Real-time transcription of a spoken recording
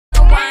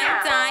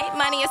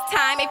money is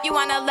time. If you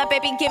wanna love,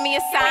 baby, give me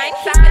a sign.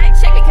 He's better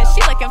check because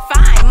she looking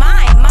fine.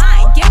 Mine,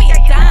 give me a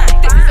dime.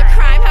 This is a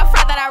crime, how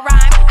far that I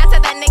rhyme. I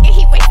tell that nigga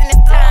he wasting his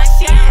time.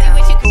 She only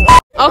wish you could.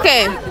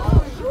 Okay,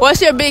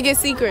 what's your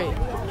biggest secret?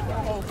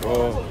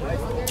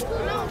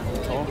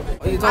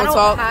 I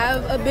don't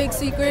have a big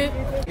secret.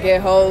 I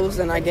get hoes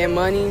and I get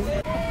money.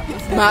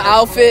 My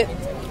outfit,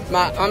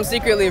 I'm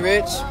secretly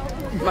rich.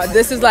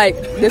 This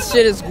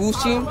shit is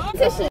Gucci.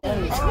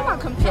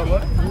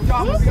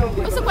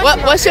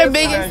 What's your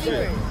biggest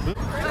secret?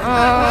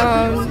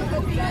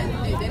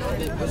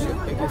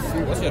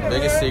 What's your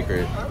biggest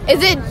secret?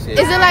 Is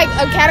it like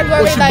a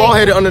category She like? bald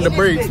headed under the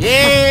braids.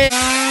 Yeah.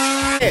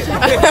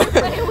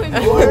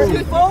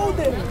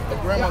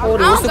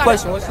 What's the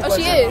question? Oh,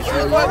 she is.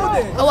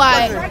 Oh,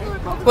 why?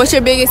 What's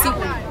your biggest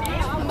secret?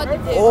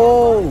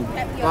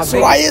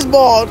 So I is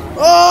bald.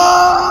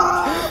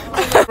 Oh!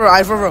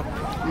 For real.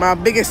 My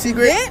biggest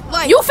secret.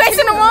 You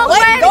facing the wrong way.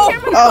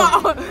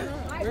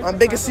 My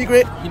biggest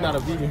secret. He not a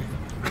vegan.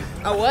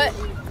 A what?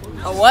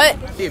 A what?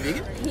 He a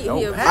vegan?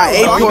 I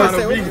ate pork.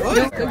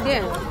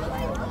 Again.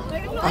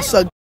 I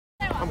suck.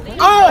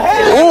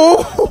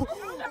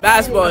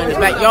 Basketball in the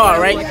backyard,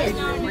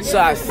 right? So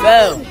I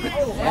fell.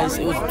 And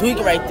it was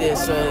tweaking right there,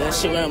 so that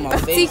shit went in my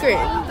face. Secret. I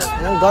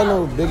don't got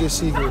no biggest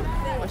secret.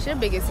 What's your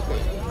biggest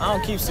secret? I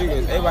don't keep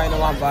secrets. Everybody know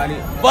my body.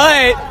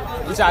 But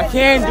what I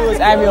can do is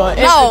add me on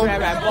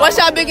Instagram. No. What's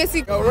your biggest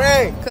secret?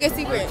 Ray. Biggest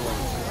secret.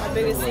 My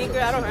biggest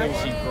secret? I don't have.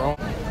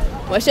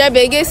 What's your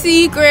biggest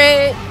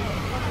secret?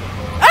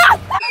 Ah!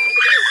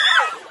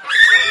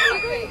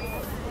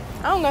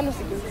 I don't got no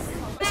secrets.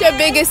 What's your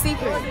biggest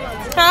secret?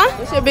 Huh?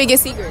 What's your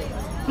biggest secret?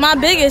 My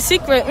biggest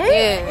secret?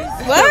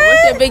 Yeah. What?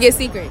 What's your biggest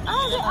secret? I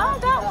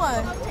don't got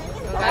one.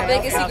 My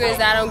biggest secret is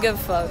that I don't give a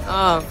fuck.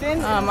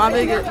 My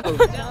biggest.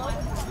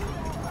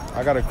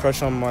 I got a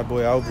crush on my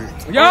boy Albert.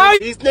 Yo!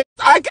 These niggas,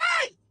 I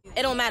can't.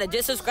 It don't matter.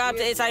 Just subscribe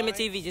to Excitement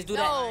TV. Just do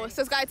that. No,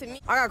 subscribe to me.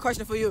 I got a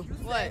question for you.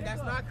 What?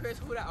 That's not Chris.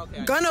 Who that?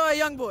 Okay. Gunna or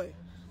Young Boy?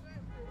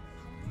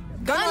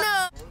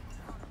 Gunna.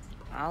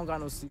 I don't got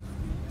no secret.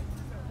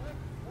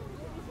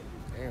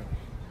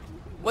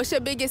 What's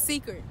your biggest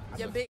secret?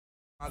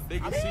 My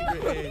biggest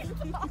secret is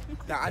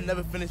that I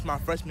never finished my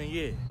freshman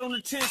year. On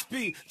the 10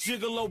 speed,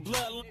 gigolo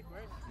blood.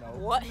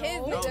 What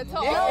his nigga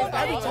told?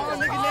 Every tall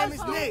nigga name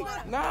is Nick.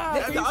 Nah,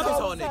 that's the other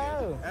tall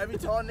nigga. Every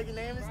tall nigga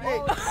name is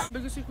Nick.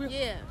 Biggest secret?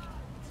 Yeah.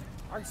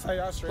 I can tell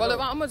y'all straight Well, up.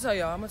 I'm gonna tell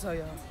y'all.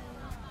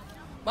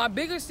 My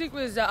biggest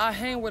secret is that I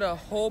hang with a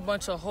whole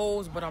bunch of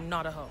hoes, but I'm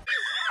not a hoe.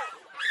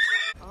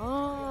 Oh.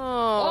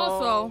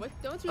 Also,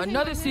 Don't you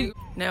another secret.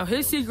 Now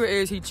his secret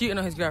is he cheating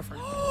on his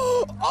girlfriend.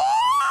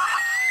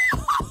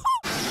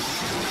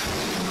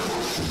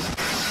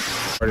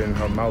 In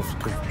her mouth.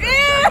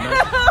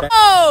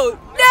 Oh,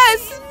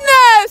 that's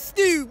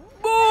nasty,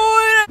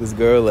 boy. This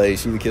girl, like,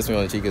 she kissed me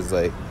on the cheek. It's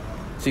like,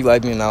 she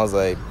liked me, and I was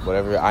like,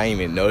 whatever. I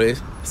didn't even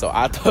notice. So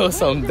I thought it was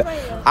some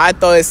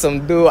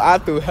dude. I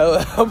threw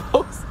hella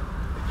elbows.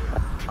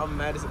 I'm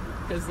mad as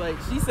because like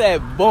she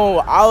said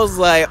boom. I was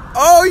like,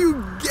 oh,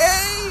 you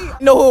gay? I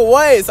know who it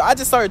was. So I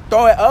just started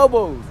throwing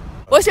elbows.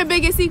 What's your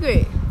biggest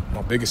secret?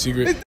 My biggest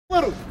secret.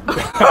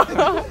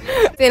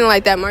 Didn't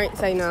like that, Mark.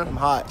 Say no. I'm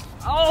hot.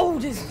 Oh,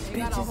 this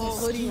bitch is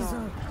hoodies.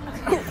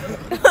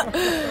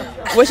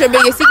 What's your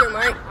biggest secret,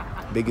 Mark?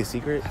 Biggest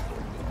secret?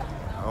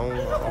 I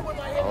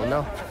don't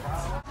know.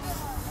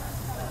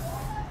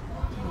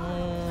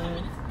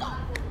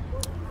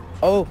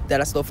 Oh,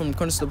 that I stole from the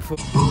corner store before.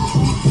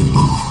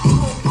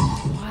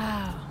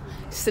 Wow.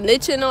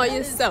 Snitching on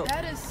yourself.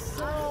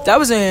 That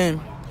was in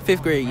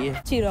 5th grade,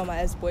 yeah. Cheated on my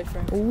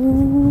ex-boyfriend.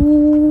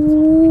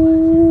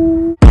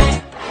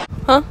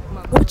 Huh?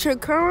 What's your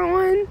current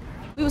one?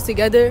 We was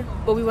together,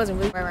 but we wasn't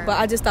really. But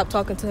I just stopped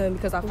talking to him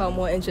because I felt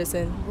more interest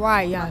in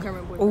my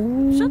current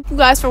boyfriend. Thank you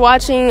guys for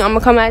watching. I'm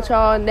gonna come at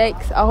y'all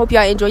next. I hope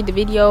y'all enjoyed the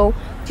video.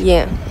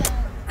 Yeah.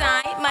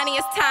 Money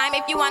is time.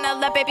 If you wanna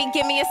love, baby,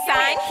 give me a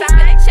sign. He's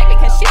better check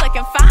because she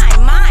looking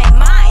fine. Mine.